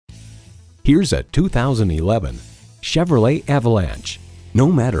Here's a 2011 Chevrolet Avalanche.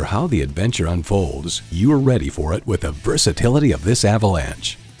 No matter how the adventure unfolds, you're ready for it with the versatility of this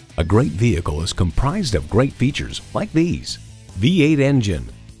Avalanche. A great vehicle is comprised of great features like these: V8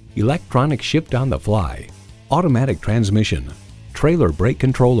 engine, electronic shift on the fly, automatic transmission, trailer brake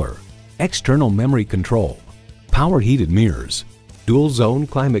controller, external memory control, power heated mirrors, dual zone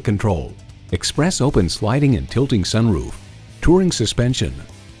climate control, express open sliding and tilting sunroof, touring suspension,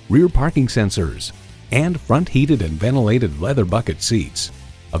 rear parking sensors, and front heated and ventilated leather bucket seats.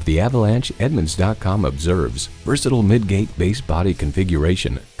 Of the Avalanche, Edmunds.com observes: versatile mid-gate base body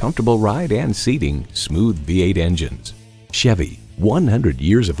configuration, comfortable ride and seating, smooth V8 engines. Chevy, 100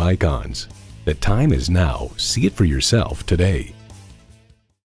 years of icons. The time is now. See it for yourself today.